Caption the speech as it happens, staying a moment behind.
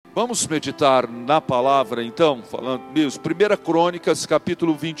Vamos meditar na palavra então, falando mesmo, 1 Crônicas,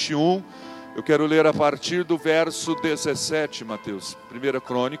 capítulo 21, eu quero ler a partir do verso 17, Mateus. 1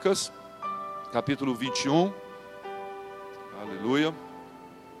 Crônicas, capítulo 21, aleluia.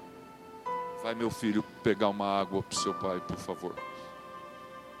 Vai, meu filho, pegar uma água para o seu pai, por favor.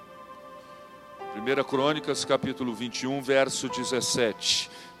 1 Crônicas, capítulo 21, verso 17.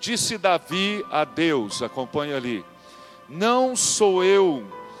 Disse Davi a Deus, acompanha ali: não sou eu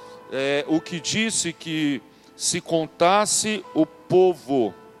o que disse que se contasse o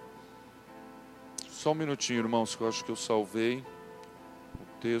povo. Só um minutinho, irmãos, que eu acho que eu salvei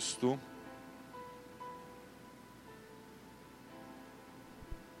o texto.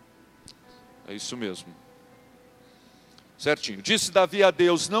 É isso mesmo. Certinho. Disse Davi a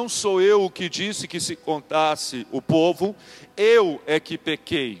Deus: não sou eu o que disse que se contasse o povo, eu é que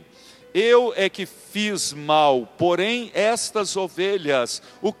pequei. Eu é que fiz mal, porém estas ovelhas,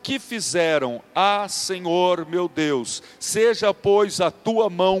 o que fizeram? Ah, Senhor meu Deus, seja pois a tua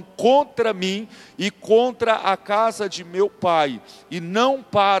mão contra mim e contra a casa de meu pai, e não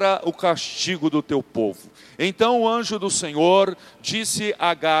para o castigo do teu povo. Então o anjo do Senhor disse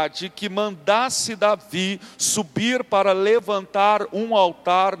a Gade que mandasse Davi subir para levantar um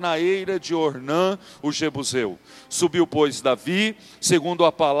altar na eira de Onrã, o Jebuseu. Subiu, pois, Davi, segundo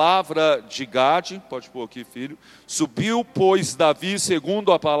a palavra de Gade, pode pôr aqui, filho. Subiu, pois, Davi,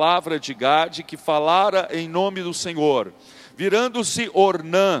 segundo a palavra de Gade, que falara em nome do Senhor. Virando-se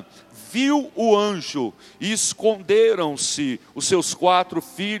Onrã, viu o anjo, e esconderam-se os seus 4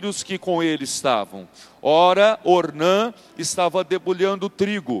 filhos que com ele estavam. Ora, Onrã estava debulhando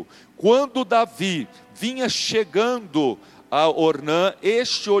trigo. Quando Davi vinha chegando a Onrã,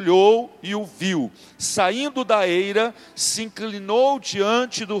 este olhou e o viu. Saindo da eira, se inclinou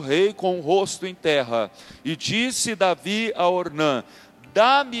diante do rei com o rosto em terra. E disse Davi a Onrã: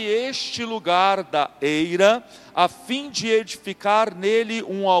 dá-me este lugar da eira, a fim de edificar nele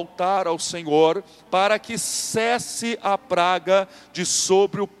um altar ao Senhor, para que cesse a praga de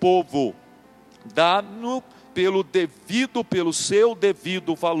sobre o povo. Dá-no pelo seu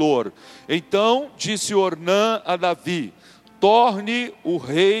devido valor. Então disse Onrã a Davi: torne o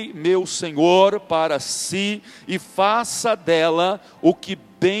rei meu senhor para si e faça dela o que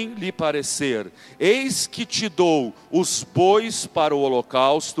bem lhe parecer. Eis que te dou os bois para o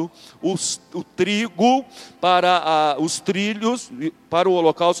holocausto, o trigo para os trilhos para o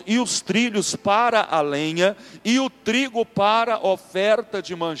holocausto, e os trilhos para a lenha, e o trigo para a oferta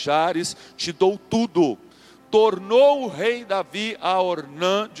de manjares, te dou tudo. Tornou o rei Davi a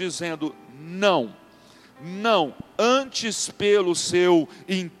Onrã, dizendo: não, antes pelo seu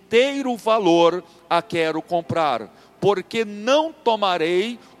inteiro valor a quero comprar, porque não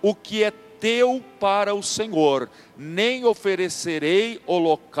tomarei o que é teu para o Senhor, nem oferecerei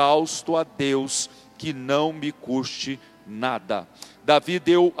holocausto a Deus que não me custe nada. Davi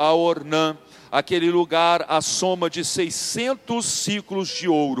deu a Onrã aquele lugar a soma de 600 siclos de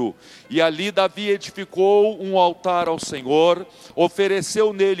ouro, e ali Davi edificou um altar ao Senhor,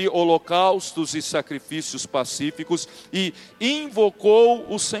 ofereceu nele holocaustos e sacrifícios pacíficos, e invocou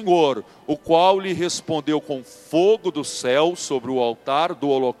o Senhor, o qual lhe respondeu com fogo do céu sobre o altar do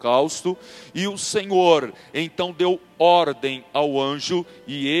holocausto. E o Senhor então deu ordem ao anjo,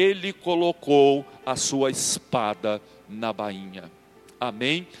 e ele colocou a sua espada na bainha.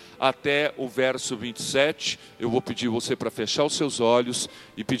 Amém? Até o verso 27, eu vou pedir você para fechar os seus olhos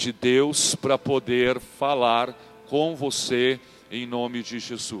e pedir Deus para poder falar com você em nome de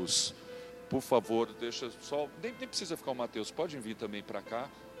Jesus. Por favor, deixa só, nem precisa ficar o Mateus, pode vir também para cá,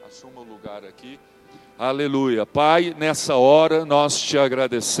 assuma o lugar aqui. Aleluia. Pai, nessa hora nós te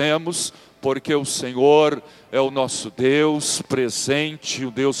agradecemos, porque o Senhor é o nosso Deus presente,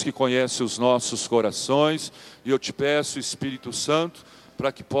 o Deus que conhece os nossos corações, e eu te peço, Espírito Santo,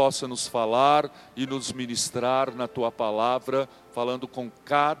 para que possa nos falar e nos ministrar na tua palavra, falando com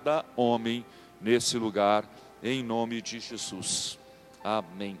cada homem nesse lugar, em nome de Jesus.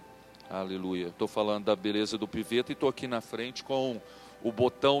 Amém. Aleluia. Estou falando da beleza do piveta e estou aqui na frente com o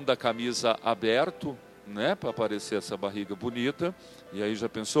botão da camisa aberto, né, para aparecer essa barriga bonita. E aí, já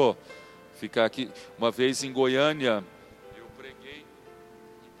pensou? Ficar aqui. Uma vez em Goiânia, eu preguei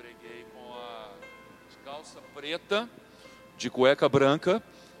com a calça preta, de cueca branca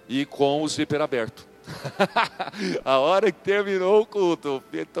e com o zíper aberto. A hora que terminou o culto,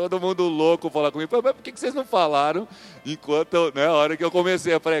 todo mundo louco falar comigo: mas por que vocês não falaram enquanto, a hora que eu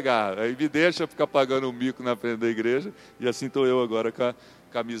comecei a pregar? Aí me deixa ficar pagando um mico na frente da igreja, e assim estou eu agora com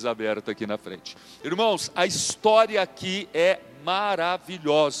camisa aberta aqui na frente. Irmãos, a história aqui é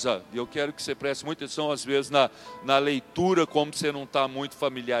maravilhosa, e eu quero que você preste muita atenção às vezes na leitura, como você não está muito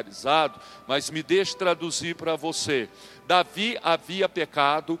familiarizado, mas me deixe traduzir para você. Davi havia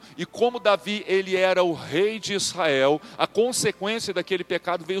pecado, e como Davi ele era o rei de Israel, a consequência daquele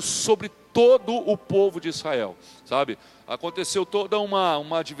pecado veio sobre todo o povo de Israel, sabe? Aconteceu toda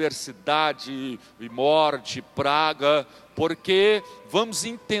uma diversidade, e morte, praga, porque vamos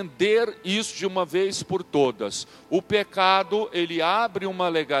entender isso de uma vez por todas. O pecado, ele abre uma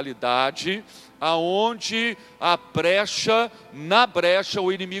legalidade, aonde na brecha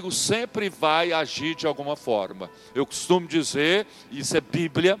o inimigo sempre vai agir de alguma forma. Eu costumo dizer, isso é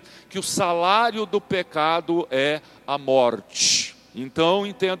Bíblia, que o salário do pecado é a morte. Então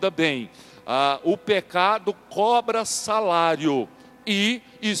entenda bem, o pecado cobra salário e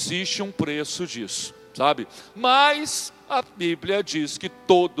existe um preço disso, sabe? Mas a Bíblia diz que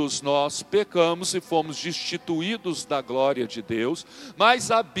todos nós pecamos e fomos destituídos da glória de Deus,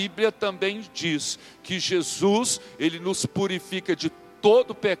 mas a Bíblia também diz que Jesus, ele nos purifica de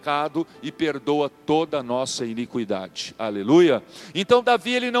todo pecado e perdoa toda a nossa iniquidade. Aleluia. Então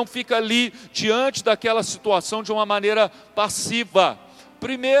Davi, ele não fica ali diante daquela situação de uma maneira passiva.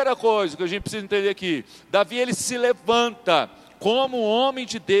 Primeira coisa que a gente precisa entender aqui, Davi, ele se levanta como homem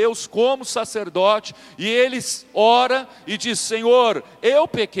de Deus, como sacerdote, e ele ora e diz: Senhor, eu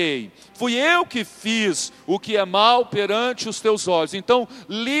pequei, fui eu que fiz o que é mal perante os teus olhos, então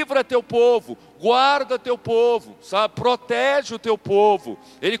livra teu povo, guarda teu povo, sabe? Protege o teu povo.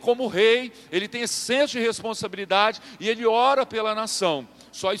 Ele, como rei, ele tem esse senso de responsabilidade e ele ora pela nação.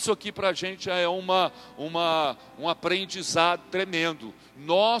 Só isso aqui para a gente é um aprendizado tremendo.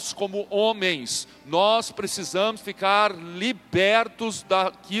 Nós, como homens, nós precisamos ficar libertos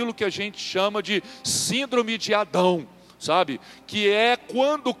daquilo que a gente chama de síndrome de Adão, sabe? Que é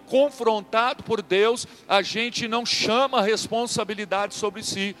quando confrontado por Deus, a gente não chama a responsabilidade sobre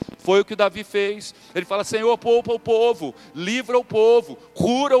si. Foi o que Davi fez. Ele fala: Senhor, poupa o povo, livra o povo,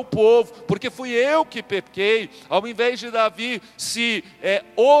 cura o povo, porque fui eu que pequei. Ao invés de Davi se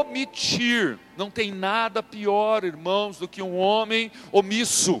omitir, não tem nada pior, irmãos, do que um homem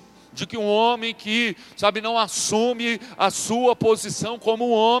omisso, de que um homem que, sabe, não assume a sua posição como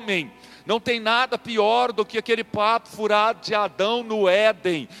um homem. Não tem nada pior do que aquele papo furado de Adão no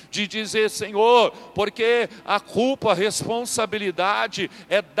Éden, de dizer: Senhor, porque a culpa, a responsabilidade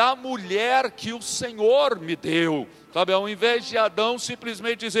é da mulher que o Senhor me deu, sabe? Ao invés de Adão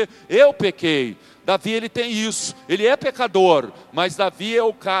simplesmente dizer: eu pequei. Davi, ele tem isso, ele é pecador, mas Davi é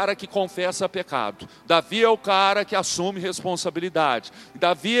o cara que confessa pecado, Davi é o cara que assume responsabilidade,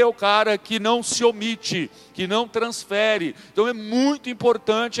 Davi é o cara que não se omite, que não transfere. Então é muito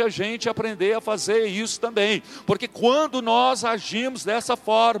importante a gente aprender a fazer isso também, porque quando nós agimos dessa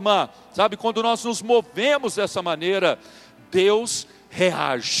forma, sabe, quando nós nos movemos dessa maneira, Deus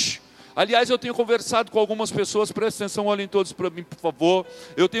reage. Aliás, eu tenho conversado com algumas pessoas, presta atenção, olhem todos para mim, por favor.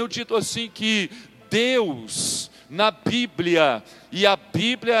 Eu tenho dito assim que Deus, na Bíblia, e a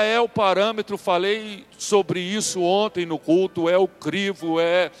Bíblia é o parâmetro, falei sobre isso ontem no culto, é o crivo,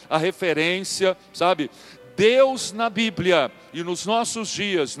 é a referência, sabe? Deus na Bíblia e nos nossos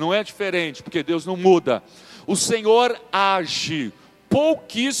dias não é diferente, porque Deus não muda. O Senhor age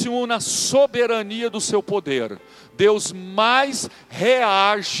pouquíssimo na soberania do seu poder. Deus mais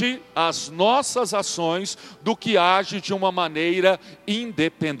reage às nossas ações do que age de uma maneira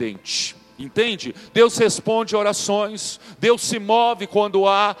independente. Entende? Deus responde orações, Deus se move quando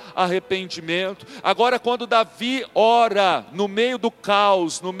há arrependimento. Agora, quando Davi ora no meio do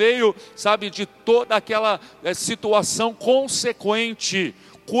caos, no meio, sabe, de toda aquela situação consequente,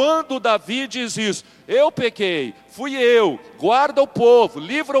 quando Davi diz isso: eu pequei, fui eu, guarda o povo,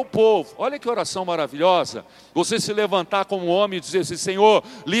 livra o povo. Olha que oração maravilhosa. Você se levantar como homem e dizer assim: Senhor,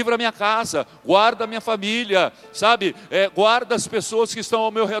 livra a minha casa, guarda a minha família, sabe, guarda as pessoas que estão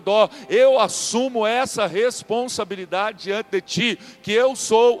ao meu redor. Eu assumo essa responsabilidade diante de ti, que eu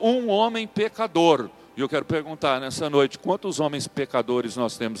sou um homem pecador. E eu quero perguntar nessa noite: quantos homens pecadores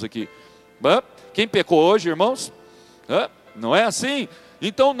nós temos aqui? Quem pecou hoje, irmãos? Não é assim?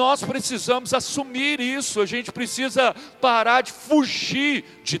 Então nós precisamos assumir isso, a gente precisa parar de fugir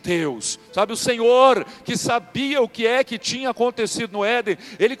de Deus, sabe? O Senhor, que sabia o que é que tinha acontecido no Éden,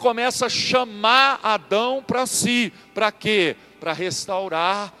 Ele começa a chamar Adão para si. Para quê? Para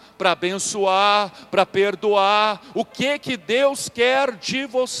restaurar, para abençoar, para perdoar. O que Deus quer de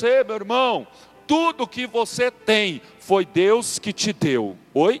você, meu irmão? Tudo que você tem foi Deus que te deu.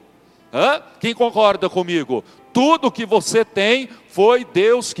 Oi? Quem concorda comigo? Tudo que você tem foi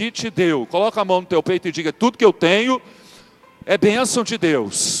Deus que te deu. Coloca a mão no teu peito e diga: tudo que eu tenho é bênção de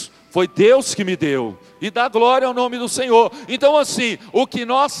Deus, foi Deus que me deu, e dá glória ao nome do Senhor. Então assim, o que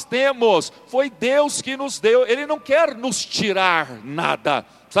nós temos, foi Deus que nos deu, Ele não quer nos tirar nada,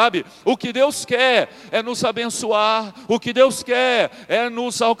 sabe? O que Deus quer é nos abençoar, o que Deus quer é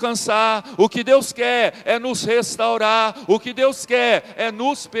nos alcançar, o que Deus quer é nos restaurar, o que Deus quer é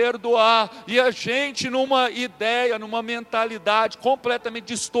nos perdoar. E a gente, numa ideia, numa mentalidade completamente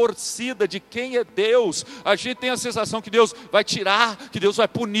distorcida de quem é Deus, a gente tem a sensação que Deus vai tirar, que Deus vai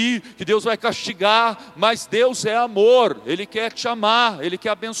punir, que Deus vai castigar, mas Deus é amor, Ele quer te amar, Ele quer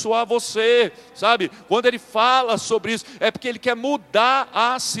abençoar você, sabe? Quando Ele fala sobre isso, é porque Ele quer mudar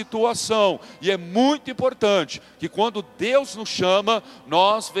a situação, e é muito importante que quando Deus nos chama,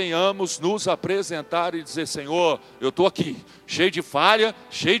 nós venhamos nos apresentar e dizer: Senhor, eu estou aqui, cheio de falha,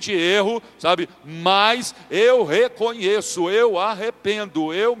 cheio de erro, sabe, mas eu reconheço, eu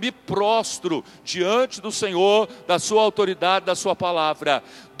arrependo, eu me prostro diante do Senhor, da sua autoridade, da sua palavra.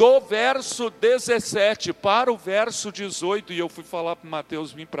 Do verso 17 para o verso 18, e eu fui falar para o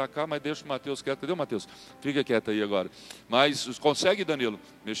Mateus vir para cá, mas deixa o Mateus quieto. Cadê o Mateus? Fica quieto aí agora. Mas consegue, Danilo,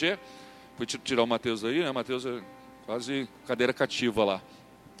 mexer? Fui tirar o Mateus aí, né? Mateus é quase cadeira cativa lá.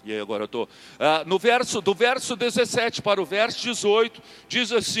 E aí agora eu estou... do verso 17 para o verso 18,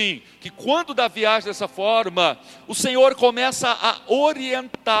 diz assim, que quando Davi age dessa forma, o Senhor começa a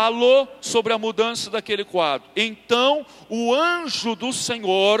orientá-lo sobre a mudança daquele quadro. Então o anjo do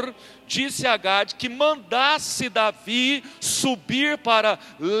Senhor disse a Gade que mandasse Davi subir para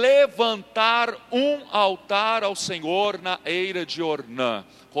levantar um altar ao Senhor na eira de Onrã.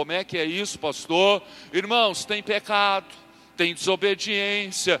 Como é que é isso, pastor? Irmãos, tem pecado, tem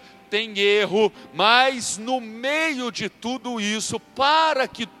desobediência, tem erro, mas no meio de tudo isso, para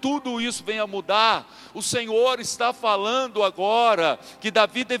que tudo isso venha mudar, o Senhor está falando agora que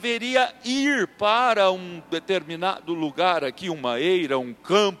Davi deveria ir para um determinado lugar aqui, uma eira, um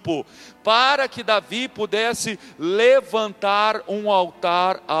campo, para que Davi pudesse levantar um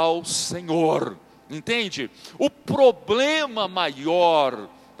altar ao Senhor. Entende? O problema maior,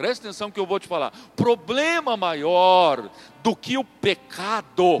 presta atenção que eu vou te falar, problema maior do que o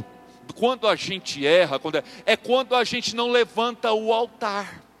pecado, quando a gente erra, é quando a gente não levanta o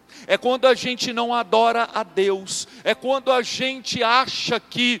altar, é quando a gente não adora a Deus, é quando a gente acha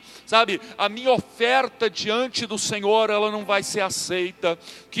que, sabe, a minha oferta diante do Senhor, ela não vai ser aceita,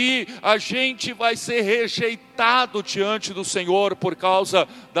 que a gente vai ser rejeitado diante do Senhor por causa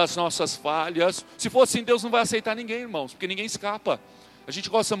das nossas falhas. Se fosse assim, Deus não vai aceitar ninguém, irmãos, porque ninguém escapa. A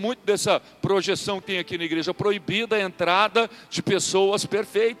gente gosta muito dessa projeção que tem aqui na igreja, proibida a entrada de pessoas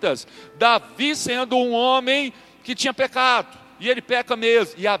perfeitas. Davi sendo um homem que tinha pecado, e ele peca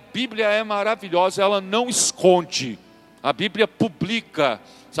mesmo, e a Bíblia é maravilhosa, ela não esconde, a Bíblia publica,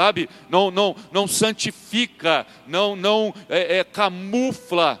 sabe, não santifica, não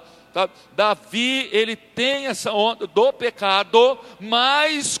camufla. Davi, ele tem essa onda do pecado,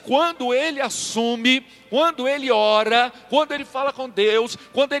 mas quando ele assume, quando ele ora, quando ele fala com Deus,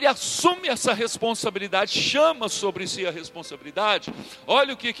 quando ele assume essa responsabilidade, chama sobre si a responsabilidade,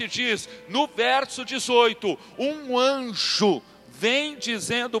 olha o que diz no verso 18, um anjo vem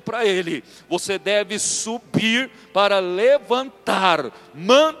dizendo para ele: você deve subir para levantar,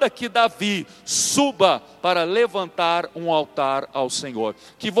 manda que Davi suba para levantar um altar ao Senhor.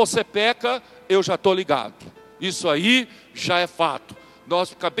 Que você peca, eu já estou ligado, isso aí já é fato.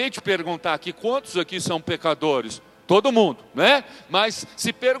 Acabei de perguntar aqui, quantos aqui são pecadores? Todo mundo, né? Mas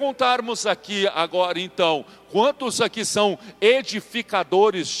se perguntarmos aqui agora então, quantos aqui são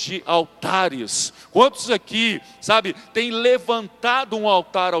edificadores de altares? Quantos aqui, sabe, têm levantado um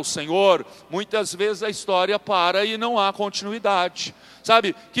altar ao Senhor? Muitas vezes a história para e não há continuidade.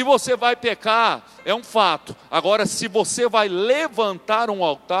 Sabe, que você vai pecar é um fato. Agora, se você vai levantar um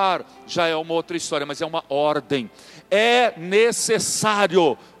altar, já é uma outra história, mas é uma ordem. É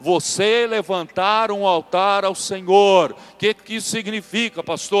necessário você levantar um altar ao Senhor. O que isso significa,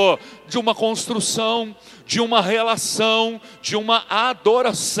 pastor? De uma construção, de uma relação, de uma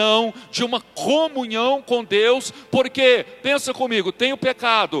adoração, de uma comunhão com Deus. Porque, pensa comigo, tem o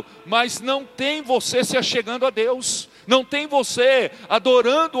pecado, mas não tem você se achegando a Deus, não tem você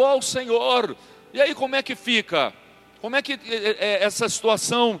adorando ao Senhor. E aí como é que fica? Como é que essa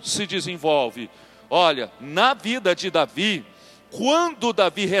situação se desenvolve? Olha, na vida de Davi, quando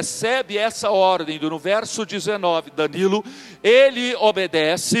Davi recebe essa ordem, no verso 19, Danilo, ele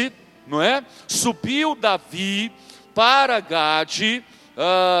obedece, não é? Subiu Davi para Gade,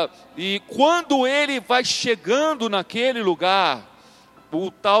 e quando ele vai chegando naquele lugar, o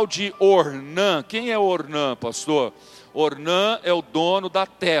tal de Onrã. Quem é Onrã, pastor? Onrã é o dono da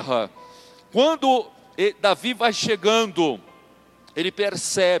terra. Quando Davi vai chegando ele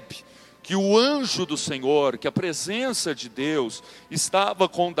percebe que o anjo do Senhor, que a presença de Deus estava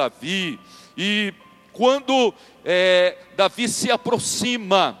com Davi, e quando Davi se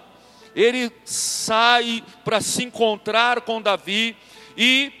aproxima, ele sai para se encontrar com Davi,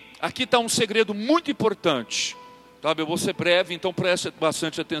 e aqui está um segredo muito importante, sabe? Eu vou ser breve, então preste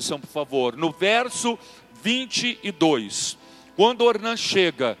bastante atenção, por favor. No verso 22, quando Onrã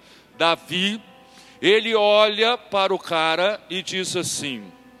chega, Davi, ele olha para o cara e diz assim: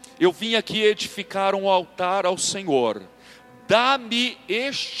 eu vim aqui edificar um altar ao Senhor, dá-me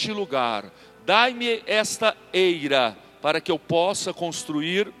este lugar, dá-me esta eira, para que eu possa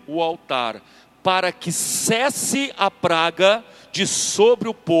construir o altar, para que cesse a praga de sobre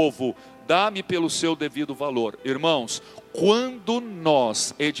o povo, dá-me pelo seu devido valor. Irmãos, quando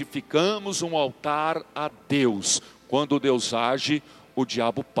nós edificamos um altar a Deus, quando Deus age, o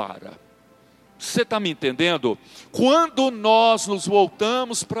diabo para. Você está me entendendo? Quando nós nos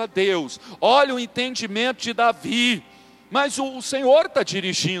voltamos para Deus, olha o entendimento de Davi, mas o Senhor está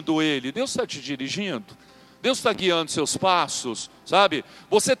dirigindo ele, Deus está te dirigindo, Deus está guiando seus passos, sabe?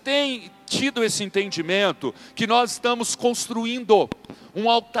 Você tem tido esse entendimento que nós estamos construindo um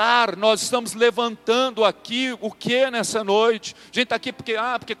altar, nós estamos levantando aqui o que nessa noite? A gente está aqui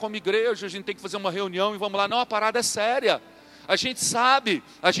porque como igreja a gente tem que fazer uma reunião e vamos lá. Não, a parada é séria. A gente sabe,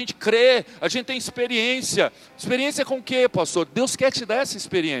 a gente crê, a gente tem experiência. Experiência com o quê, pastor? Deus quer te dar essa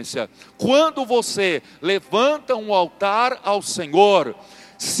experiência. Quando você levanta um altar ao Senhor,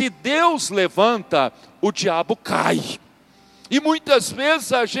 se Deus levanta, o diabo cai. E muitas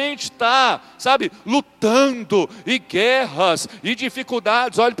vezes a gente está, sabe, lutando, e guerras, e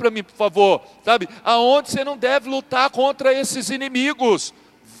dificuldades. Olhe para mim, por favor, sabe, aonde você não deve lutar contra esses inimigos.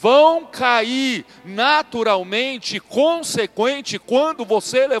 Vão cair naturalmente, consequente, quando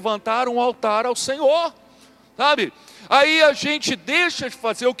você levantar um altar ao Senhor, sabe? Aí a gente deixa de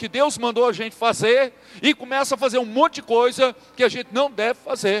fazer o que Deus mandou a gente fazer, e começa a fazer um monte de coisa que a gente não deve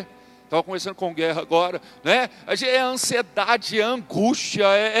fazer. Estava conversando com guerra agora, né? É ansiedade, é angústia,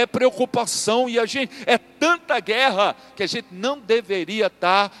 é preocupação, e a gente, é tanta guerra, que a gente não deveria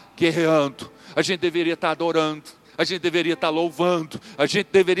estar guerreando, a gente deveria estar adorando, a gente deveria estar louvando, a gente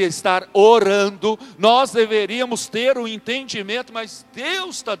deveria estar orando, nós deveríamos ter o entendimento, mas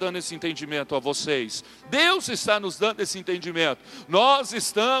Deus está dando esse entendimento a vocês, Deus está nos dando esse entendimento. Nós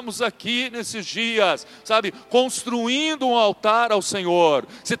estamos aqui nesses dias, sabe, construindo um altar ao Senhor.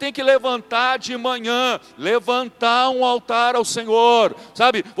 Você tem que levantar de manhã, levantar um altar ao Senhor,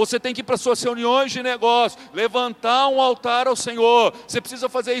 sabe, você tem que ir para suas reuniões de negócio, levantar um altar ao Senhor. Você precisa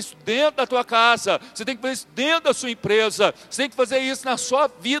fazer isso dentro da tua casa, você tem que fazer isso dentro da sua empresa, você tem que fazer isso na sua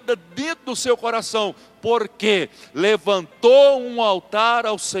vida, dentro do seu coração, porque levantou um altar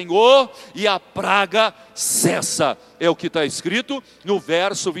ao Senhor e a praga cessa. É o que está escrito no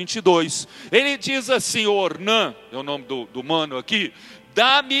verso 22. Ele diz assim: Onrã, é o nome do mano aqui,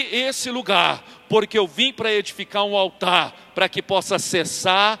 dá-me esse lugar, porque eu vim para edificar um altar, para que possa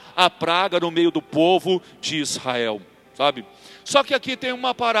cessar a praga no meio do povo de Israel, sabe? Só que aqui tem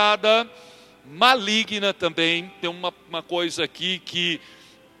uma parada maligna também, tem uma coisa aqui que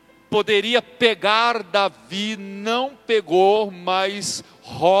poderia pegar Davi, não pegou, mas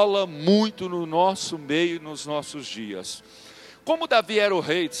rola muito no nosso meio, nos nossos dias. Como Davi era o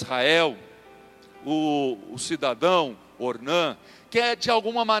rei de Israel, o cidadão Onrã quer de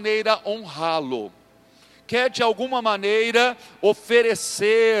alguma maneira honrá-lo, quer de alguma maneira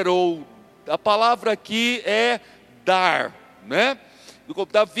oferecer, ou a palavra aqui é dar, né?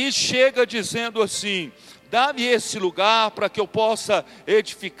 Davi chega dizendo assim: dá-me esse lugar para que eu possa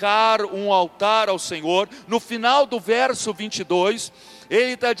edificar um altar ao Senhor. No final do verso 22,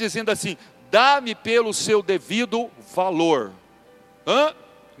 ele está dizendo assim: dá-me pelo seu devido valor.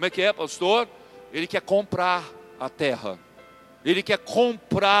 Como é que é, pastor? Ele quer comprar a terra, ele quer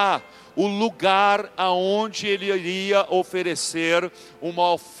comprar o lugar aonde ele iria oferecer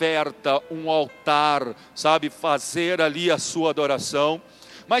uma oferta, um altar, sabe, fazer ali a sua adoração.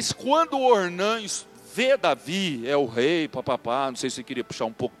 Mas quando Onrã vê Davi, é o rei, papapá, não sei se queria puxar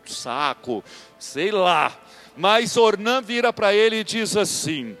um pouco do saco, sei lá, mas Onrã vira para ele e diz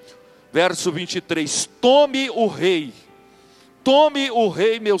assim, verso 23, tome o rei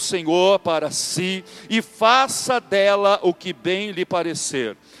meu senhor para si, e faça dela o que bem lhe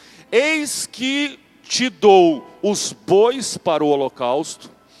parecer. Eis que te dou os bois para o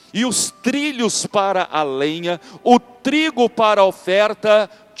holocausto, e os trilhos para a lenha, o trigo para a oferta,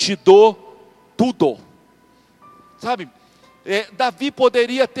 te dou tudo. Sabe, Davi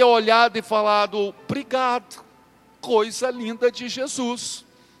poderia ter olhado e falado: obrigado, coisa linda de Jesus,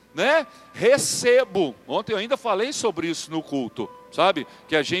 né? Recebo. Ontem eu ainda falei sobre isso no culto, sabe?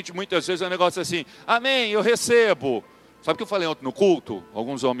 Que a gente muitas vezes é um negócio assim, amém, eu recebo. Sabe o que eu falei ontem no culto?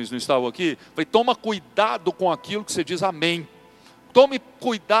 Alguns homens não estavam aqui. Falei, toma cuidado com aquilo que você diz amém. Tome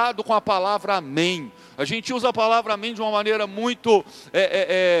cuidado com a palavra amém. A gente usa a palavra amém de uma maneira muito,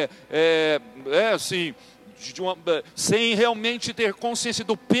 assim, sem realmente ter consciência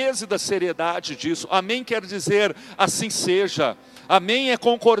do peso e da seriedade disso. Amém quer dizer assim seja. Amém é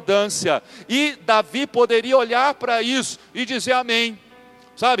concordância. E Davi poderia olhar para isso e dizer amém.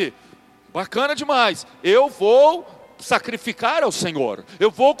 Sabe? Bacana demais. Eu vou sacrificar ao Senhor. Eu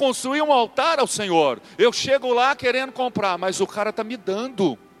vou construir um altar ao Senhor. Eu chego lá querendo comprar, mas o cara está me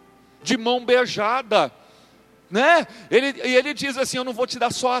dando de mão beijada. Né? Ele diz assim, eu não vou te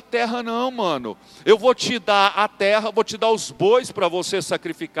dar só a terra não, mano. Eu vou te dar a terra, vou te dar os bois para você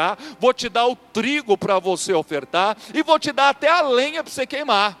sacrificar, vou te dar o trigo para você ofertar, e vou te dar até a lenha para você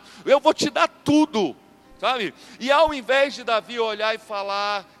queimar. Eu vou te dar tudo, sabe? E ao invés de Davi olhar e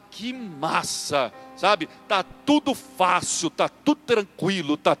falar, que massa, sabe? Tá tudo fácil, tá tudo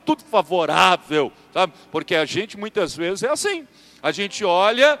tranquilo, tá tudo favorável, sabe? Porque a gente muitas vezes é assim. A gente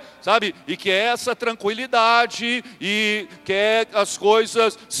olha, sabe, e quer essa tranquilidade, e quer as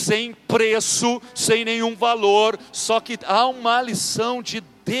coisas sem preço, sem nenhum valor. Só que há uma lição de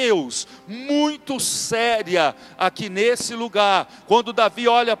Deus muito séria aqui nesse lugar. Quando Davi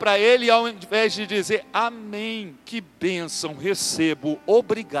olha para ele, ao invés de dizer amém, que bênção, recebo,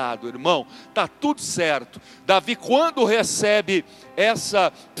 obrigado irmão, está tudo certo. Davi, quando recebe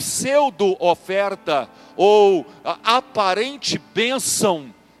essa pseudo oferta, ou a aparente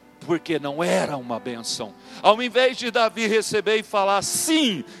bênção, porque não era uma bênção, ao invés de Davi receber e falar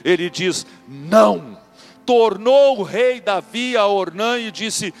sim, ele diz não. Tornou o rei Davi a Onrã e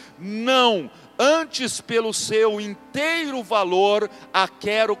disse, não, antes pelo seu inteiro valor a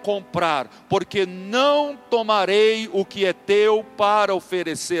quero comprar, porque não tomarei o que é teu para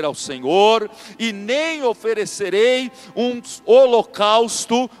oferecer ao Senhor, e nem oferecerei um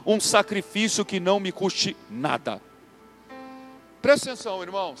holocausto, um sacrifício que não me custe nada. Presta atenção,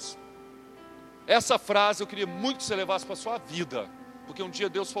 irmãos, essa frase eu queria muito que você levasse para a sua vida, porque um dia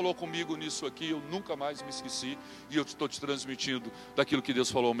Deus falou comigo nisso aqui, eu nunca mais me esqueci, e eu estou te transmitindo daquilo que Deus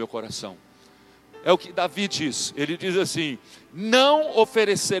falou ao meu coração. É o que Davi diz, ele diz assim, não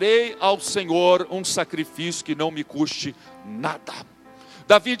oferecerei ao Senhor um sacrifício que não me custe nada.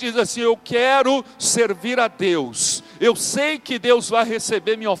 Davi diz assim, eu quero servir a Deus, eu sei que Deus vai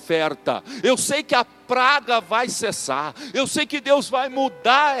receber minha oferta, eu sei que a praga vai cessar, eu sei que Deus vai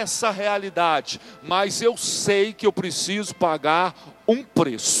mudar essa realidade, mas eu sei que eu preciso pagar um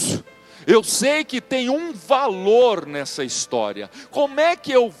preço. Eu sei que tem um valor nessa história. Como é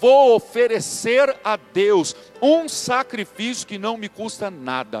que eu vou oferecer a Deus um sacrifício que não me custa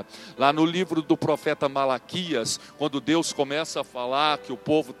nada? Lá no livro do profeta Malaquias, quando Deus começa a falar que o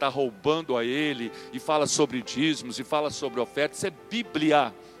povo está roubando a ele, e fala sobre dízimos, e fala sobre ofertas, isso é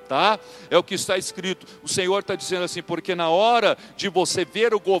Bíblia. Tá? É o que está escrito. O Senhor está dizendo assim, porque na hora de você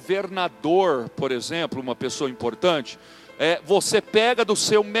ver o governador, por exemplo, uma pessoa importante, você pega do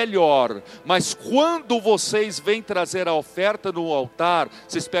seu melhor, mas quando vocês vêm trazer a oferta no altar,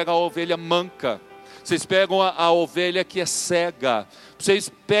 vocês pegam a ovelha manca, vocês pegam a ovelha que é cega,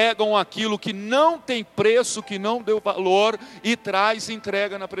 vocês pegam aquilo que não tem preço, que não deu valor, e traz e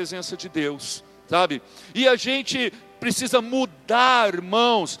entrega na presença de Deus, sabe? E a gente precisa mudar,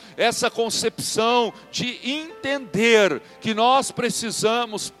 irmãos, essa concepção de entender que nós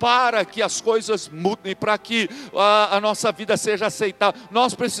precisamos, para que as coisas mudem, para que a nossa vida seja aceitável,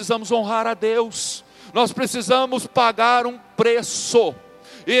 nós precisamos honrar a Deus, nós precisamos pagar um preço.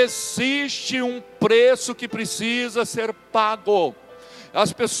 Existe um preço que precisa ser pago.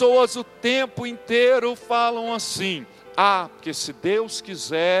 As pessoas o tempo inteiro falam assim, porque se Deus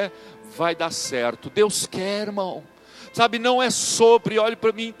quiser, vai dar certo. Deus quer, irmão. Sabe, não é sobre, olhe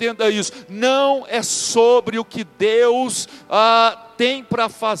para mim, entenda isso, não é sobre o que Deus tem para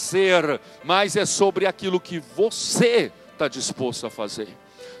fazer, mas é sobre aquilo que você está disposto a fazer.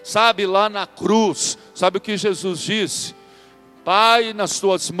 Sabe, lá na cruz, sabe o que Jesus disse? Pai, nas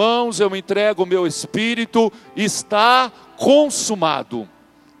tuas mãos eu entrego o meu espírito, está consumado.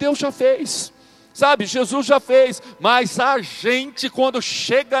 Deus já fez. Sabe, Jesus já fez, mas a gente, quando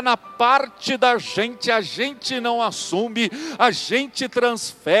chega na parte da gente, a gente não assume, a gente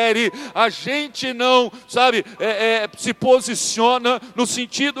transfere, a gente não, sabe, se posiciona no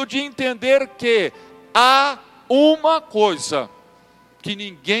sentido de entender que há uma coisa que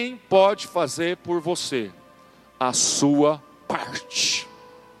ninguém pode fazer por você, a sua parte.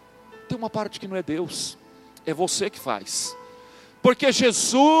 Tem uma parte que não é Deus, é você que faz. Porque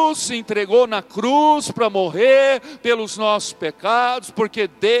Jesus se entregou na cruz para morrer pelos nossos pecados, porque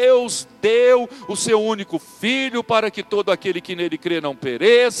Deus deu o seu único Filho para que todo aquele que nele crê não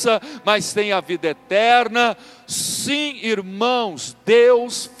pereça, mas tenha a vida eterna. Sim, irmãos,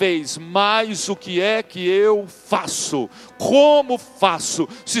 Deus fez mais. O que é que eu faço? Como faço?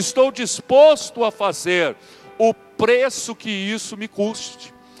 Se estou disposto a fazer, o preço que isso me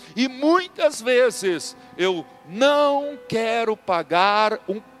custe. E muitas vezes eu não quero pagar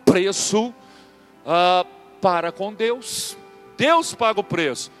um preço para com Deus. Deus paga o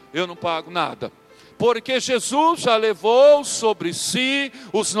preço, eu não pago nada. Porque Jesus já levou sobre si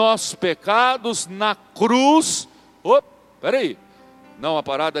os nossos pecados na cruz. Peraí, não, a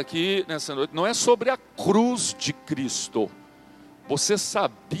parada aqui nessa noite não é sobre a cruz de Cristo. Você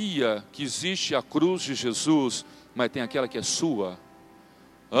sabia que existe a cruz de Jesus, mas tem aquela que é sua?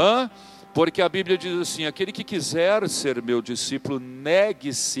 Porque a Bíblia diz assim: aquele que quiser ser meu discípulo,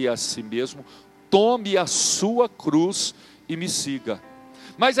 negue-se a si mesmo, tome a sua cruz e me siga.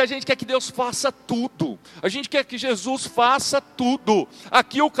 Mas a gente quer que Deus faça tudo, a gente quer que Jesus faça tudo.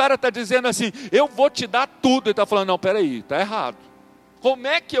 Aqui o cara está dizendo assim: eu vou te dar tudo. Ele está falando: não, peraí, está errado. Como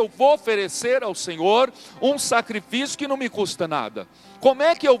é que eu vou oferecer ao Senhor um sacrifício que não me custa nada? Como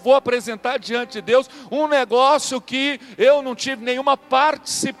é que eu vou apresentar diante de Deus um negócio que eu não tive nenhuma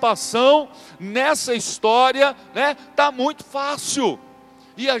participação nessa história, né? Está muito fácil.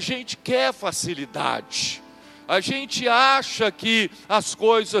 E a gente quer facilidade. A gente acha que as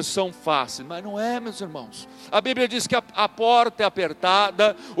coisas são fáceis, mas não é, meus irmãos. A Bíblia diz que a porta é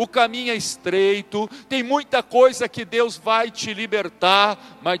apertada, o caminho é estreito, tem muita coisa que Deus vai te libertar,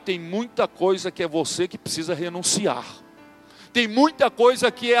 mas tem muita coisa que é você que precisa renunciar. Tem muita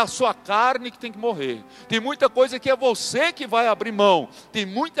coisa que é a sua carne que tem que morrer. Tem muita coisa que é você que vai abrir mão. Tem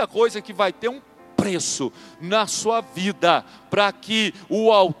muita coisa que vai ter um preço na sua vida, para que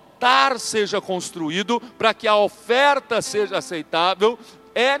o altar seja construído, para que a oferta seja aceitável.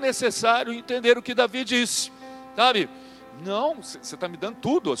 É necessário entender o que Davi disse, sabe? Não, você está me dando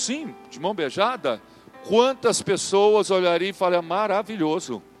tudo assim, de mão beijada? Quantas pessoas olhariam e falariam: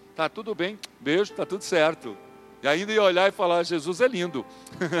 maravilhoso, está tudo bem, beijo, está tudo certo. E ainda ia olhar e falar: Jesus é lindo.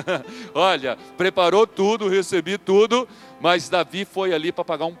 Olha, preparou tudo, recebi tudo, mas Davi foi ali para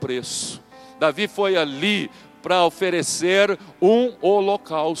pagar um preço. Davi foi ali para oferecer um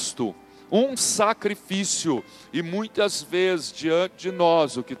holocausto, um sacrifício. E muitas vezes diante de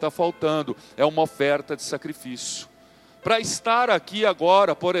nós o que está faltando é uma oferta de sacrifício. Para estar aqui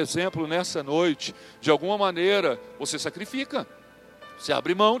agora, por exemplo, nessa noite, de alguma maneira você sacrifica. Você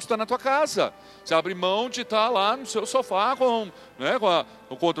abre mão de estar na tua casa. Você abre mão de estar lá no seu sofá com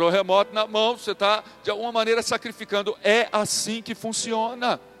o controle remoto na mão. Você está de alguma maneira sacrificando. É assim que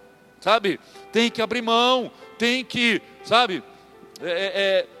funciona, sabe? Tem que abrir mão, tem que, sabe?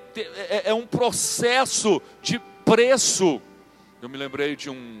 É um processo de preço. Eu me lembrei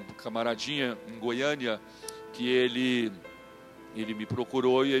de um camaradinha em Goiânia que ele me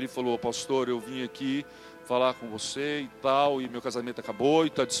procurou e ele falou: pastor, eu vim aqui falar com você e tal, e meu casamento acabou e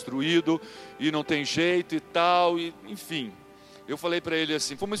está destruído e não tem jeito e tal, e enfim. Eu falei para ele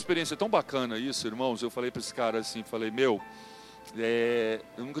assim, foi uma experiência tão bacana isso, irmãos. Eu falei para esse cara assim, falei: meu,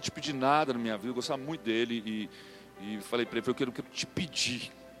 eu nunca te pedi nada na minha vida, eu gostava muito dele, e falei para ele: eu quero te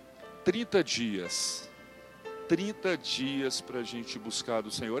pedir 30 dias para a gente buscar do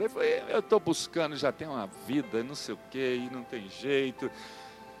Senhor. Ele falou: eu estou buscando, já tenho uma vida, não sei o que, e não tem jeito.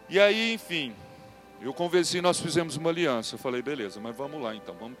 E aí, enfim, eu convenci, nós fizemos uma aliança. Eu falei: beleza, mas vamos lá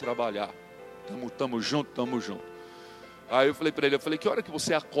então, vamos trabalhar. Estamos juntos. Aí eu falei para ele, que hora que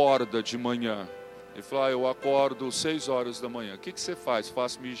você acorda de manhã? Ele falou: eu acordo 6 horas da manhã. O que você faz?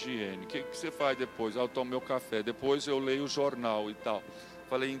 Faço minha higiene. O que você faz depois? Eu tomo meu café. Depois eu leio o jornal e tal.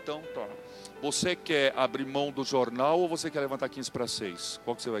 Falei: então tá. Você quer abrir mão do jornal ou você quer levantar 15 para 6?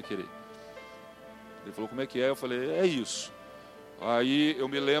 Qual que você vai querer? Ele falou: como é que é? Eu falei: é isso. Aí eu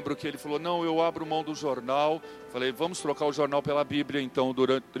me lembro que ele falou: não, eu abro mão do jornal. Falei: vamos trocar o jornal pela Bíblia então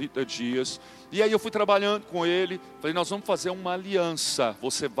durante 30 dias. E aí eu fui trabalhando com ele. Falei: nós vamos fazer uma aliança.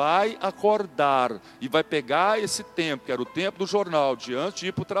 Você vai acordar e vai pegar esse tempo, que era o tempo do jornal, diante de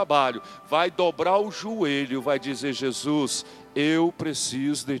ir para o trabalho. Vai dobrar o joelho, vai dizer: Jesus, eu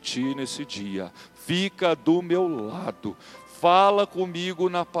preciso de ti nesse dia. Fica do meu lado. fala comigo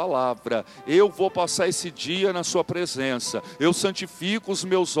na palavra. Eu vou passar esse dia na sua presença. Eu santifico os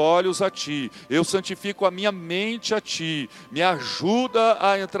meus olhos a ti. Eu santifico a minha mente a ti. Me ajuda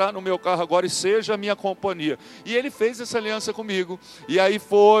a entrar no meu carro agora e seja a minha companhia. E ele fez essa aliança comigo. E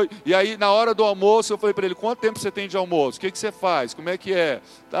aí na hora do almoço eu falei para ele: quanto tempo você tem de almoço? O que você faz? Como é que é?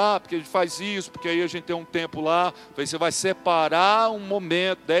 Tá, porque a gente faz isso, porque aí a gente tem um tempo lá. Eu falei: você vai separar um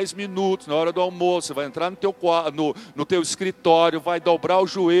momento, 10 minutos na hora do almoço, você vai entrar no teu escritório, vai dobrar o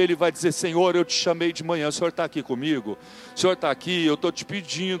joelho e vai dizer: Senhor, eu te chamei de manhã, o Senhor está aqui comigo? O Senhor está aqui, eu estou te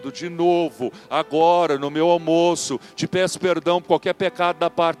pedindo de novo, agora no meu almoço, te peço perdão por qualquer pecado da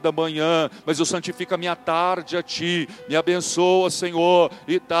parte da manhã, mas eu santifico a minha tarde a ti, me abençoa, Senhor,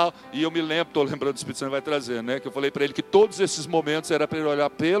 e tal. E eu me lembro, estou lembrando, o Espírito Santo vai trazer, né, que eu falei para ele que todos esses momentos era para ele olhar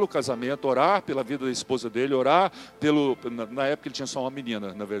pelo casamento, orar pela vida da esposa dele, orar na época ele tinha só uma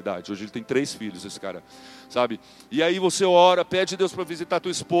menina, na verdade, hoje ele tem 3 filhos, esse cara, sabe? E aí você ora, pede a Deus para visitar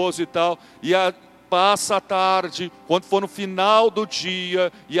tua esposa e tal, passa a tarde, quando for no final do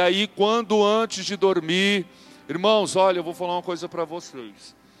dia, e aí quando antes de dormir, irmãos, olha, eu vou falar uma coisa para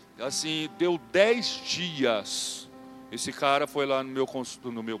vocês, assim, deu 10 dias, esse cara foi lá no meu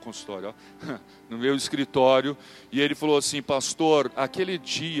consultório, ó, no meu escritório, e ele falou assim: pastor, aquele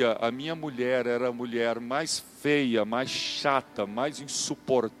dia a minha mulher era a mulher mais feia, mais chata, mais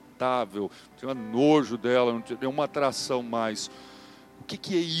insuportável, tinha nojo dela, não tinha nenhuma atração mais. O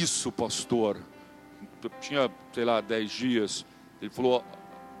que é isso, pastor? Eu tinha, sei lá, 10 dias. Ele falou: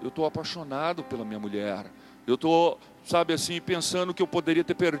 eu estou apaixonado pela minha mulher, eu estou, sabe assim, pensando que eu poderia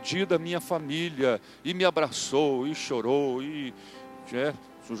ter perdido a minha família, e me abraçou, e chorou, e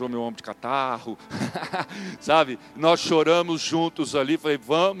sujou meu ombro de catarro, sabe? Nós choramos juntos ali, falei: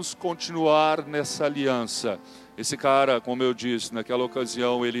 vamos continuar nessa aliança. Esse cara, como eu disse, naquela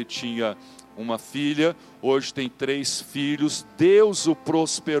ocasião ele tinha uma filha, hoje tem 3 filhos, Deus o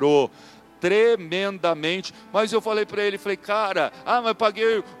prosperou tremendamente, mas eu falei para ele, falei: cara, mas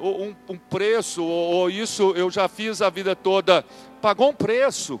paguei um preço, ou isso eu já fiz a vida toda. Pagou um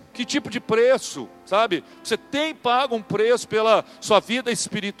preço, que tipo de preço, sabe? Você tem pago um preço pela sua vida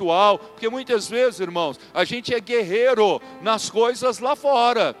espiritual, porque muitas vezes, irmãos, a gente é guerreiro nas coisas lá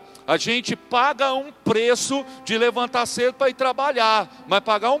fora. A gente paga um preço de levantar cedo para ir trabalhar, mas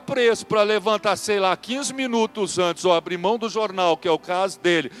pagar um preço para levantar, sei lá, 15 minutos antes, ou abrir mão do jornal, que é o caso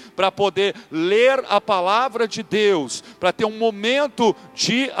dele, para poder ler a palavra de Deus, para ter um momento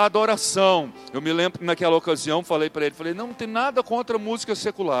de adoração. Eu me lembro que naquela ocasião falei para ele, falei: não tem nada contra música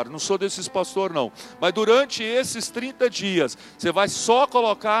secular, não sou desses pastores não, mas durante esses 30 dias, você vai só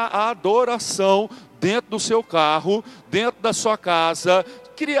colocar a adoração dentro do seu carro, dentro da sua casa,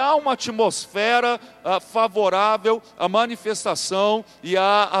 criar uma atmosfera favorável à manifestação e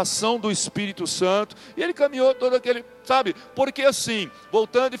à ação do Espírito Santo. E ele caminhou todo aquele, sabe, porque assim,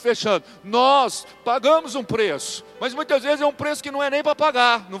 voltando e fechando, nós pagamos um preço, mas muitas vezes é um preço que não é nem para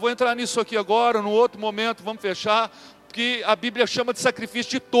pagar. Não vou entrar nisso aqui agora, no outro momento, vamos fechar, porque a Bíblia chama de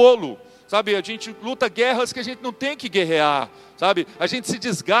sacrifício de tolo. Sabe, a gente luta guerras que a gente não tem que guerrear, sabe? A gente se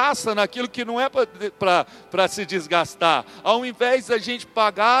desgasta naquilo que não é para se desgastar. Ao invés da gente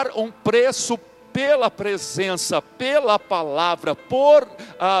pagar um preço pela presença, pela palavra,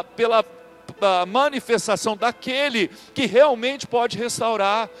 pela manifestação daquele que realmente pode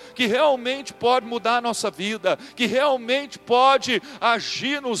restaurar, que realmente pode mudar a nossa vida, que realmente pode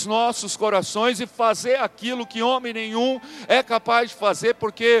agir nos nossos corações e fazer aquilo que homem nenhum é capaz de fazer,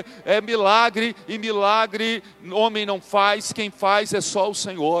 porque é milagre, e milagre homem não faz, quem faz é só o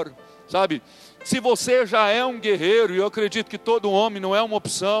Senhor, sabe? Se você já é um guerreiro, e eu acredito que todo homem não é uma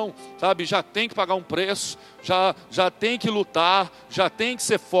opção, sabe, já tem que pagar um preço, já tem que lutar, já tem que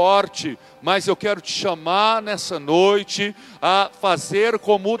ser forte, mas eu quero te chamar nessa noite a fazer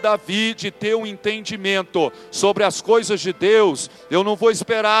como o Davi, de ter um entendimento sobre as coisas de Deus. Eu não vou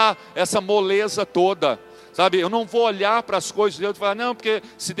esperar essa moleza toda, sabe, eu não vou olhar para as coisas de Deus e falar: não, porque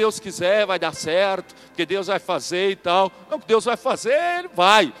se Deus quiser vai dar certo, porque Deus vai fazer e tal. Não, o que Deus vai fazer, Ele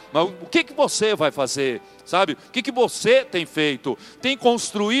vai, mas o que você vai fazer? Sabe, o que você tem feito? Tem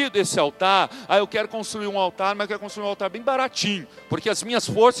construído esse altar? Eu quero construir um altar, mas eu quero construir um altar bem baratinho, porque as minhas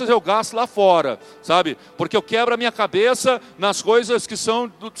forças eu gasto lá fora, sabe, porque eu quebro a minha cabeça nas coisas que são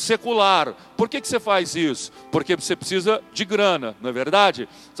do secular. Por que você faz isso? Porque você precisa de grana, não é verdade?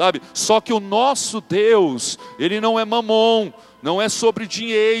 Sabe, só que o nosso Deus, Ele não é mamon, não é sobre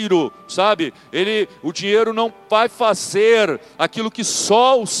dinheiro, sabe? O dinheiro não vai fazer aquilo que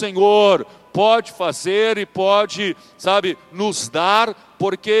só o Senhor pode fazer e pode, sabe, nos dar,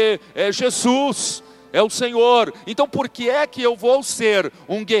 porque é Jesus, é o Senhor. Então por que é que eu vou ser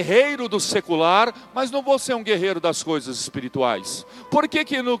um guerreiro do secular, mas não vou ser um guerreiro das coisas espirituais? Por que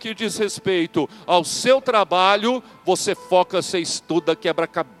que no que diz respeito ao seu trabalho, você foca, você estuda, quebra a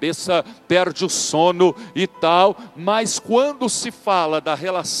cabeça, perde o sono e tal, mas quando se fala da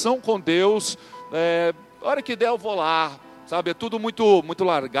relação com Deus, a hora que der eu vou lá, sabe? É tudo muito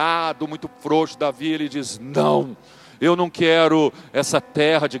largado, muito frouxo. Davi, ele diz, não, eu não quero essa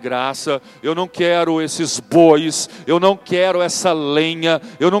terra de graça, eu não quero esses bois, eu não quero essa lenha,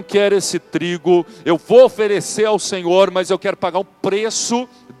 eu não quero esse trigo, eu vou oferecer ao Senhor, mas eu quero pagar um preço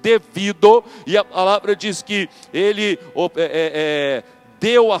devido. E a palavra diz que ele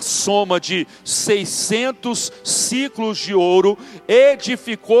deu a soma de 600 ciclos de ouro,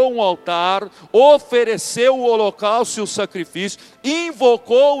 edificou um altar, ofereceu o holocausto e o sacrifício,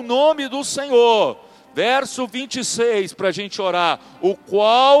 invocou o nome do Senhor. Verso 26, para a gente orar. O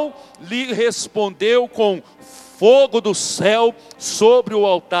qual lhe respondeu com fogo do céu sobre o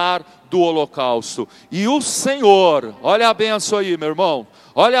altar do holocausto. E o Senhor, olha a bênção aí, meu irmão.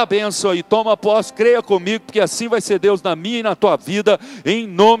 Olha a bênção aí, toma posse, creia comigo, porque assim vai ser Deus na minha e na tua vida, em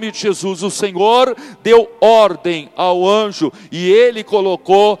nome de Jesus. O Senhor deu ordem ao anjo e ele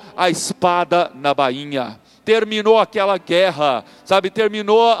colocou a espada na bainha. Terminou aquela guerra, sabe,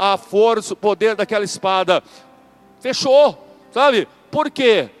 terminou a força, o poder daquela espada, fechou, sabe, por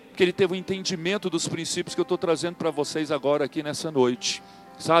quê? Porque ele teve um entendimento dos princípios que eu estou trazendo para vocês agora aqui nessa noite,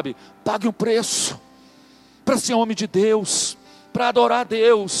 sabe, pague um preço, para ser homem de Deus, para adorar a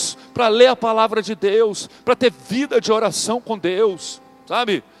Deus, para ler a palavra de Deus, para ter vida de oração com Deus,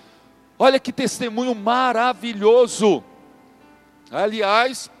 sabe, olha que testemunho maravilhoso.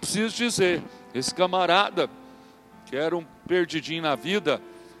 Aliás, preciso dizer, esse camarada, que era um perdidinho na vida,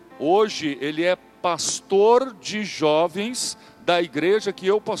 hoje ele é pastor de jovens da igreja que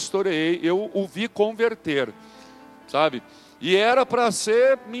eu pastoreei, eu o vi converter, sabe? E era para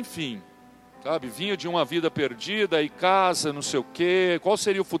ser, enfim, sabe? Vinha de uma vida perdida, e casa, não sei o quê, qual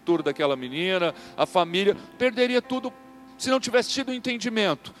seria o futuro daquela menina, a família, perderia tudo se não tivesse tido o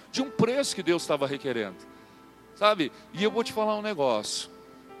entendimento de um preço que Deus estava requerendo, sabe? E eu vou te falar um negócio,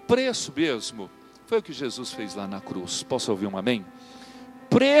 preço mesmo, foi o que Jesus fez lá na cruz. Posso ouvir um amém?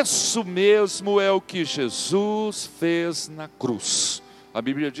 Preço mesmo é o que Jesus fez na cruz. A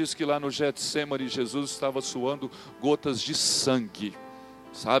Bíblia diz que lá no Getsemane Jesus estava suando gotas de sangue,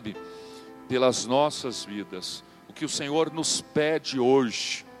 sabe? Pelas nossas vidas. O que o Senhor nos pede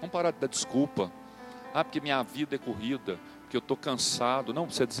hoje, vamos parar de dar desculpa. Porque minha vida é corrida, porque eu estou cansado. Não,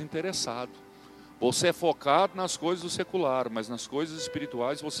 você é desinteressado. Você é focado nas coisas do secular, mas nas coisas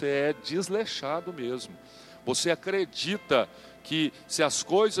espirituais você é desleixado mesmo. Você acredita que se as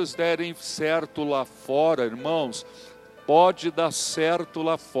coisas derem certo lá fora, irmãos, pode dar certo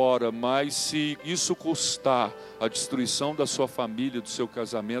lá fora, mas se isso custar a destruição da sua família, do seu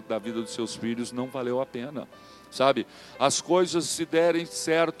casamento, da vida dos seus filhos, não valeu a pena. Sabe, as coisas se derem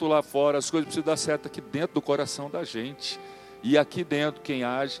certo lá fora, as coisas precisam dar certo aqui dentro do coração da gente. E aqui dentro quem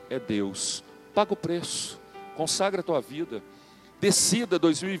age é Deus. Paga o preço, consagra a tua vida, decida,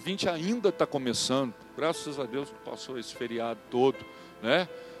 2020 ainda está começando, graças a Deus que passou esse feriado todo, né?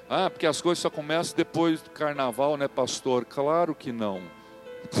 Porque as coisas só começam depois do carnaval, né, pastor? Claro que não,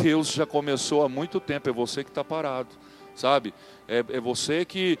 Deus já começou há muito tempo, é você que está parado, sabe? É você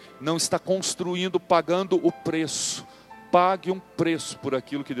que não está construindo, pagando o preço. Pague um preço por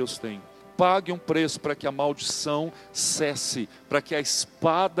aquilo que Deus tem. Pague um preço para que a maldição cesse, para que a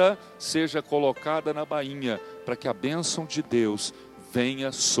espada seja colocada na bainha, para que a bênção de Deus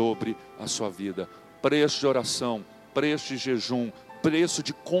venha sobre a sua vida. Preço de oração, preço de jejum, preço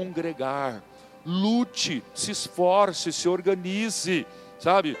de congregar. Lute, se esforce, se organize,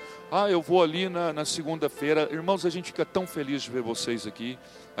 sabe? Eu vou ali na segunda-feira. Irmãos, a gente fica tão feliz de ver vocês aqui.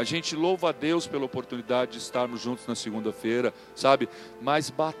 A gente louva a Deus pela oportunidade de estarmos juntos na segunda-feira, sabe? Mas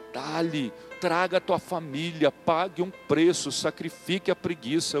batalhe, traga a tua família, pague um preço, sacrifique a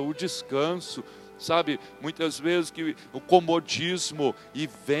preguiça, o descanso, sabe? Muitas vezes que o comodismo, e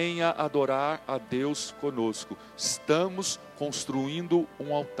venha adorar a Deus conosco. Estamos construindo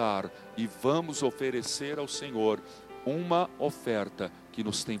um altar e vamos oferecer ao Senhor uma oferta que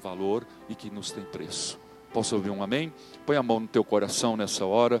nos tem valor e que nos tem preço. Posso ouvir um amém? Põe a mão no teu coração nessa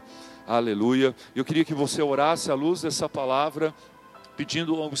hora, aleluia. Eu queria que você orasse à luz dessa palavra,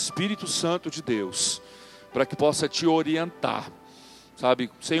 pedindo ao Espírito Santo de Deus, para que possa te orientar, sabe?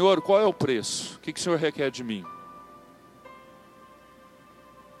 Senhor, qual é o preço? O que o Senhor requer de mim?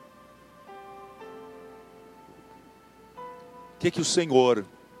 O que o Senhor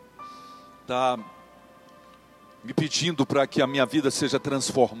está me pedindo para que a minha vida seja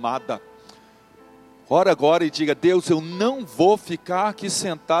transformada? Ora agora e diga: Deus, eu não vou ficar aqui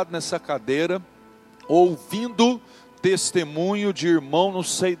sentado nessa cadeira, ouvindo testemunho de irmão não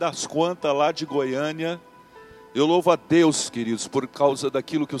sei das quantas lá de Goiânia. Eu louvo a Deus, queridos, por causa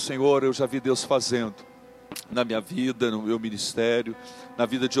daquilo que o Senhor, eu já vi Deus fazendo na minha vida, no meu ministério, na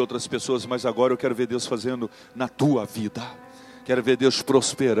vida de outras pessoas, mas agora eu quero ver Deus fazendo na tua vida. Quero ver Deus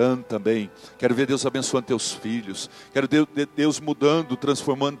prosperando também. Quero ver Deus abençoando teus filhos. Quero ver Deus mudando,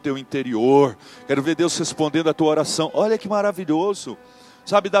 transformando teu interior. Quero ver Deus respondendo a tua oração. Olha que maravilhoso.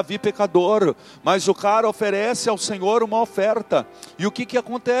 Sabe, Davi pecador, mas o cara oferece ao Senhor uma oferta. E o que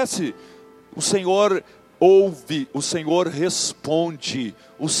acontece? O Senhor ouve, o Senhor responde,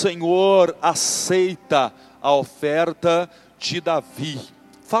 o Senhor aceita a oferta de Davi.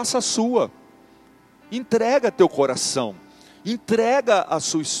 Faça a sua. Entrega teu coração. Entrega a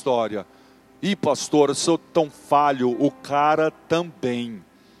sua história. E pastor, eu sou tão falho, o cara também.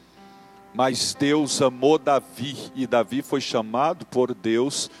 Mas Deus amou Davi, e Davi foi chamado por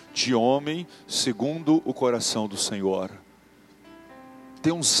Deus de homem segundo o coração do Senhor.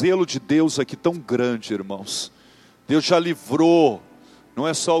 Tem um zelo de Deus aqui tão grande, irmãos. Deus já livrou, não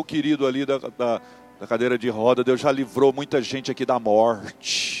é só o querido ali da cadeira de roda, Deus já livrou muita gente aqui da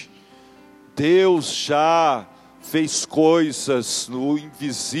morte. Deus já fez coisas no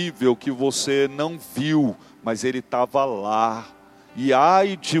invisível que você não viu, mas Ele estava lá. E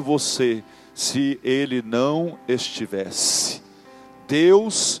ai de você, se Ele não estivesse.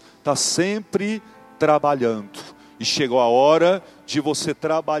 Deus está sempre trabalhando. E chegou a hora de você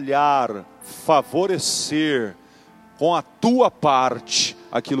trabalhar, favorecer com a tua parte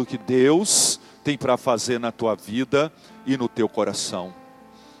aquilo que Deus tem para fazer na tua vida e no teu coração.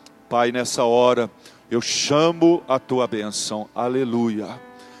 Pai, nessa hora, eu chamo a tua bênção, aleluia.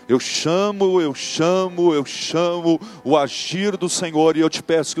 Eu chamo o agir do Senhor, e eu te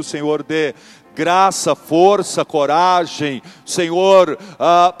peço que o Senhor dê graça, força, coragem, Senhor,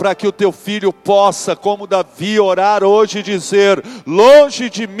 para que o teu filho possa, como Davi, orar hoje e dizer: longe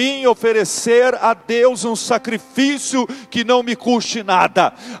de mim oferecer a Deus um sacrifício que não me custe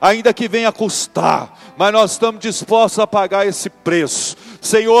nada, ainda que venha custar, mas nós estamos dispostos a pagar esse preço.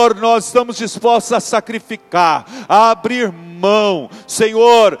 Senhor, nós estamos dispostos a sacrificar, a abrir mão.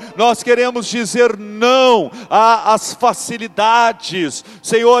 Senhor, nós queremos dizer não às facilidades,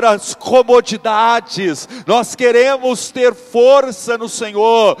 Senhor, às comodidades. Nós queremos ter força no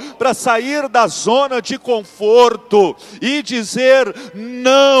Senhor para sair da zona de conforto e dizer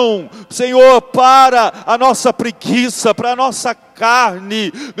não, Senhor, para a nossa preguiça, para a nossa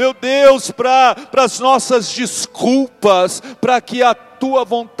carne, meu Deus, para as nossas desculpas, para que a tua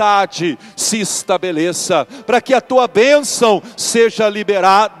vontade se estabeleça, para que a tua bênção seja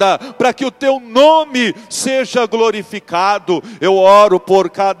liberada, para que o teu nome seja glorificado. Eu oro por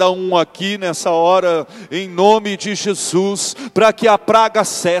cada um aqui nessa hora, em nome de Jesus, para que a praga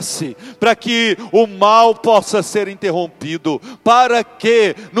cesse, para que o mal possa ser interrompido, para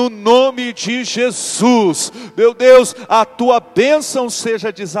que no nome de Jesus, meu Deus, a tua bênção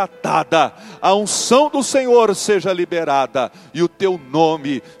seja desatada, a unção do Senhor seja liberada e o teu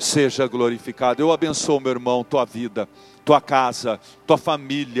nome seja glorificado. Eu abençoo, meu irmão, tua vida, tua casa, tua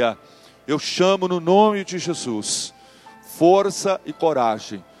família. Eu chamo no nome de Jesus força e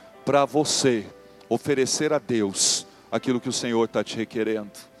coragem para você oferecer a Deus aquilo que o Senhor está te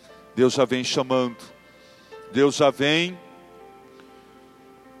requerendo. Deus já vem chamando, Deus já vem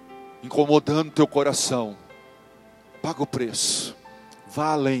incomodando teu coração. Paga o preço,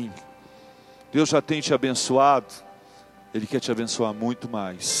 vá além. Deus já tem te abençoado, Ele quer te abençoar muito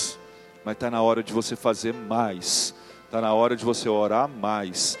mais, mas está na hora de você fazer mais, está na hora de você orar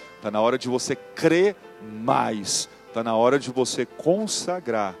mais, está na hora de você crer mais, está na hora de você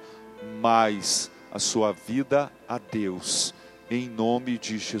consagrar mais a sua vida a Deus, em nome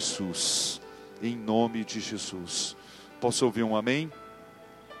de Jesus, em nome de Jesus. Posso ouvir um amém?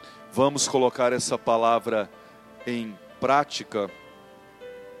 Vamos colocar essa palavra em prática.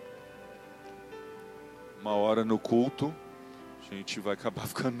 Uma hora no culto, a gente vai acabar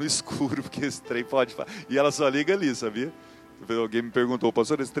ficando no escuro, porque esse trem pode... E ela só liga ali, sabia? Alguém me perguntou: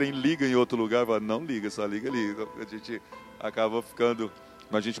 pastor, esse trem liga em outro lugar? Eu falei: não liga, só liga ali. A gente acaba ficando...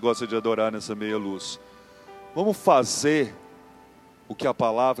 Mas a gente gosta de adorar nessa meia luz. Vamos fazer o que a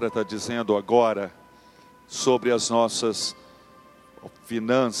palavra está dizendo agora sobre as nossas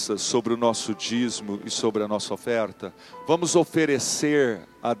finanças, sobre o nosso dízimo e sobre a nossa oferta. Vamos oferecer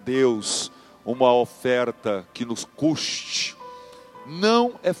a Deus uma oferta que nos custe.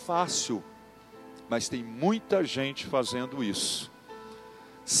 Não é fácil, mas tem muita gente fazendo isso.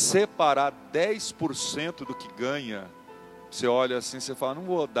 Separar 10% do que ganha, você olha assim, você fala: não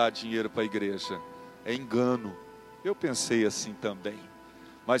vou dar dinheiro para a igreja. é engano. Eu pensei assim também.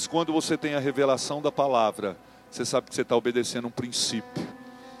 Mas quando você tem a revelação da palavra, você sabe que você está obedecendo um princípio.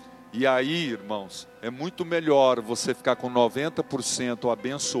 E aí, irmãos, é muito melhor você ficar com 90%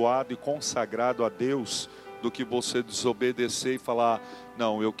 abençoado e consagrado a Deus, do que você desobedecer e falar,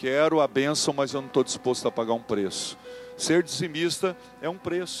 não, eu quero a bênção, mas eu não estou disposto a pagar um preço. Ser dizimista é um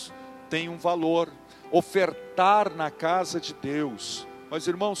preço, tem um valor. Ofertar na casa de Deus. Mas,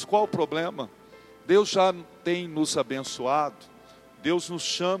 irmãos, qual o problema? Deus já tem nos abençoado. Deus nos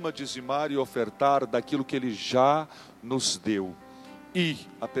chama a dizimar e ofertar daquilo que Ele já nos deu. E,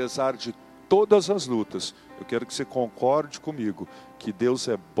 apesar de todas as lutas, eu quero que você concorde comigo, que Deus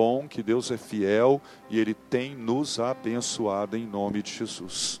é bom, que Deus é fiel, e Ele tem nos abençoado em nome de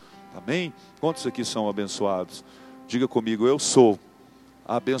Jesus. Amém? Quantos aqui são abençoados? Diga comigo, eu sou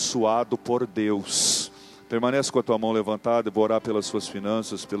abençoado por Deus. Permanece com a tua mão levantada, eu vou orar pelas suas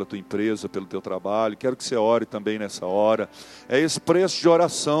finanças, pela tua empresa, pelo teu trabalho. Quero que você ore também nessa hora. É esse preço de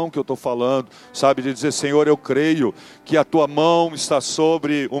oração que eu estou falando, sabe, de dizer, Senhor, eu creio que a tua mão está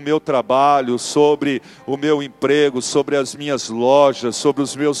sobre o meu trabalho, sobre o meu emprego, sobre as minhas lojas, sobre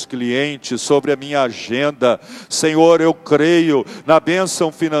os meus clientes, sobre a minha agenda. Senhor, eu creio na bênção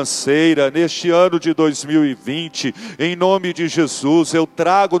financeira neste ano de 2020. Em nome de Jesus, eu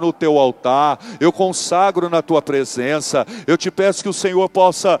trago no teu altar, eu consagro na tua presença. Eu te peço que o Senhor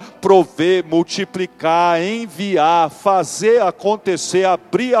possa prover, multiplicar, enviar, fazer acontecer,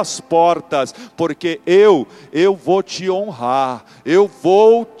 abrir as portas, porque eu vou te honrar, eu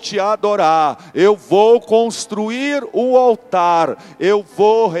vou te adorar, eu vou construir o altar, eu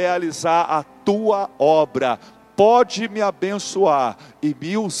vou realizar a tua obra. Pode me abençoar e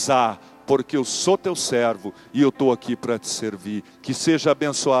me usar, porque eu sou teu servo e eu estou aqui para te servir. Que seja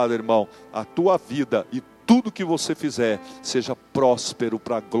abençoado, irmão, a tua vida e tudo que você fizer seja próspero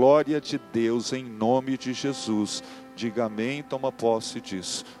para a glória de Deus, em nome de Jesus. Diga amém, toma posse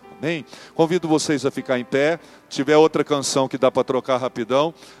disso. Amém? Convido vocês a ficar em pé. Se tiver outra canção que dá para trocar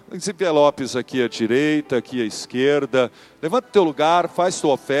rapidão, os envelopes aqui à direita, aqui à esquerda. Levanta o teu lugar, faz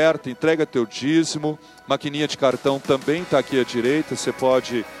tua oferta, entrega teu dízimo. Maquininha de cartão também está aqui à direita, você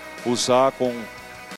pode usar com